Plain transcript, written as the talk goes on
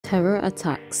Terror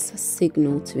attacks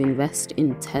signal to invest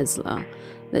in Tesla.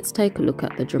 Let's take a look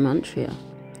at the gematria.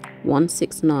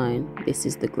 169, this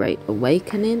is the Great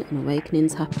Awakening. An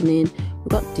awakening's happening. We've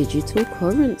got digital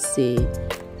currency.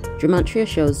 Gematria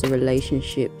shows the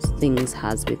relationships things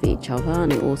has with each other,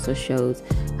 and it also shows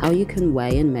how you can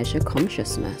weigh and measure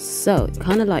consciousness. So it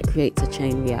kind of like creates a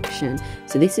chain reaction.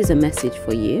 So this is a message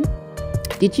for you.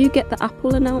 Did you get the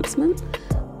Apple announcement?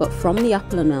 But from the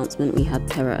Apple announcement, we had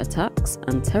terror attacks,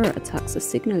 and terror attacks are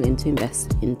signaling to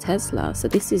invest in Tesla. So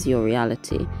this is your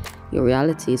reality. Your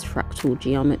reality is fractal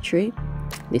geometry.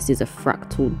 This is a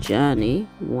fractal journey,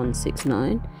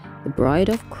 169. The bride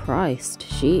of Christ,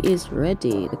 she is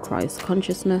ready. The Christ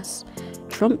consciousness.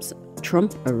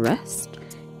 Trump arrest.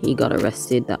 He got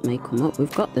arrested, that may come up.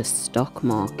 We've got the stock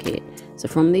market. So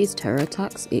from these terror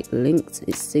attacks,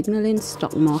 it's signaling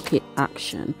stock market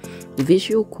action. The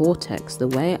visual cortex, the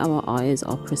way our eyes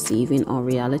are perceiving our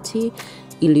reality,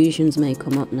 illusions may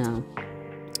come up now.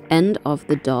 End of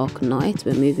the dark night,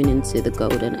 we're moving into the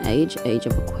golden age, age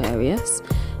of Aquarius.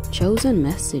 Chosen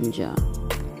messenger.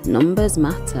 Numbers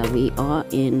matter. We are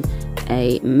in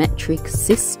a metric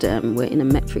system. We're in a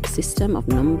metric system of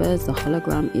numbers. The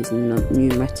hologram is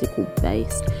numerical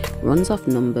based, runs off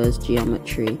numbers,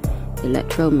 geometry,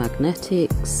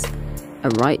 electromagnetics, a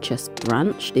righteous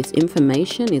branch. This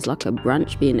information is like a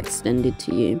branch being extended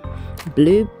to you.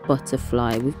 Blue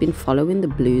butterfly. We've been following the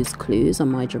blues clues on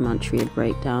my gematria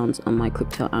breakdowns on my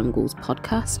Crypto Angles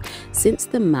podcast since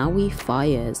the Maui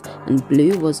fires, and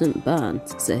blue wasn't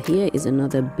burnt. So here is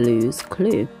another blues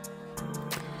clue.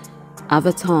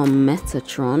 Avatar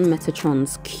Metatron,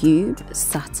 Metatron's cube,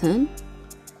 Saturn.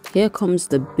 Here comes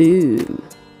the boom.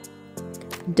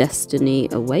 Destiny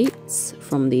awaits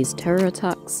from these terror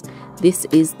attacks. This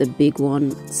is the big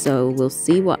one, so we'll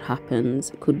see what happens.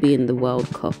 It could be in the World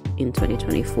Cup in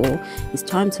 2024. It's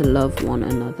time to love one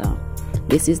another.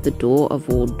 This is the door of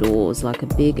all doors, like a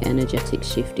big energetic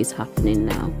shift is happening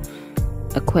now.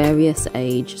 Aquarius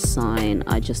age sign,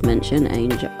 I just mentioned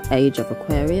age of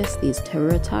Aquarius. These terror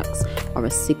attacks are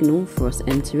a signal for us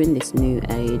entering this new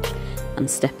age and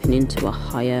stepping into a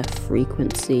higher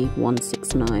frequency,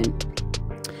 169.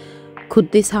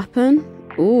 Could this happen?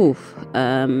 Oof.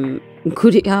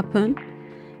 Could it happen?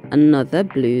 Another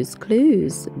blues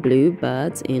clues. Blue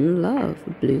birds in love.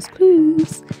 Blues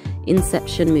clues.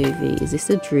 Inception movie. Is this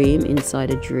a dream inside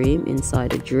a dream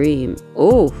inside a dream?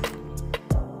 Oof.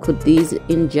 Could these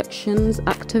injections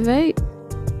activate?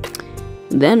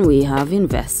 Then we have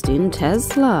invest in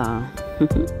Tesla.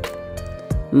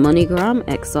 MoneyGram,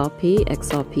 XRP.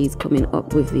 XRP is coming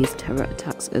up with these terror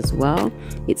attacks as well.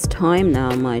 It's time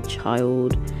now, my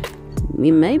child. We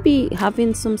may be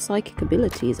having some psychic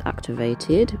abilities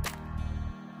activated.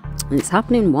 And it's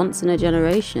happening once in a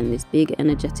generation. This big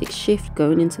energetic shift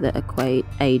going into the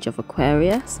age of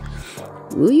Aquarius.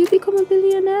 Will you become a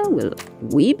billionaire? Will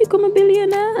we become a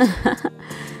billionaire?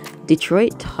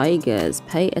 Detroit Tigers,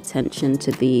 pay attention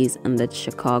to these, and the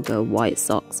Chicago White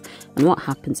Sox and what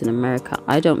happens in America.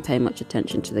 I don't pay much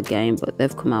attention to the game, but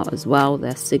they've come out as well.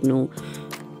 Their signal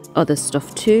other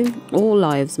stuff too. All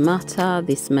lives matter.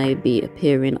 This may be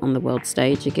appearing on the world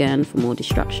stage again for more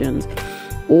distractions.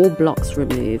 All blocks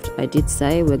removed. I did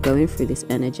say we're going through this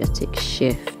energetic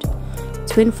shift.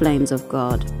 Twin flames of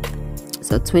God.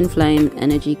 So twin flame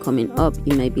energy coming up.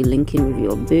 You may be linking with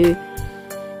your boo,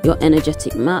 your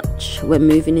energetic match. We're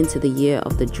moving into the year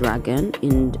of the dragon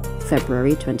in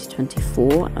February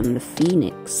 2024, and the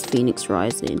phoenix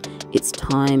rising. It's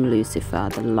time, Lucifer,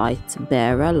 the light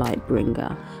bearer, light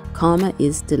bringer. Karma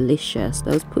is delicious.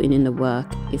 Those putting in the work,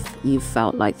 if you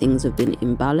felt like things have been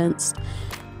imbalanced,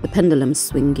 the pendulum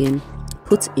swinging,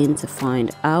 put in to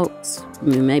find out.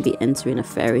 We may be entering a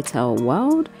fairy tale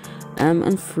world,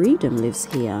 and freedom lives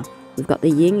here. We've got the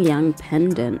yin yang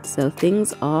pendant, so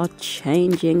things are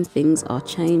changing.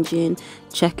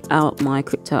 Check out my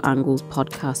Crypto Angles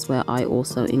podcast, where I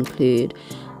also include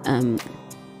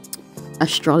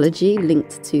astrology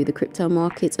linked to the crypto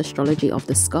markets, astrology of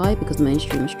the sky, because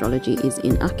mainstream astrology is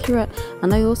inaccurate.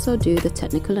 And I also do the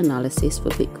technical analysis for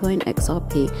Bitcoin,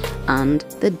 XRP, and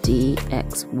the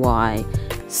DXY.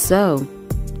 So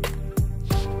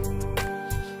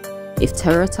if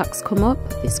terror attacks come up,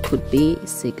 this could be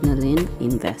signaling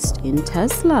invest in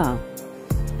Tesla.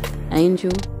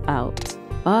 Angel out.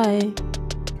 Bye.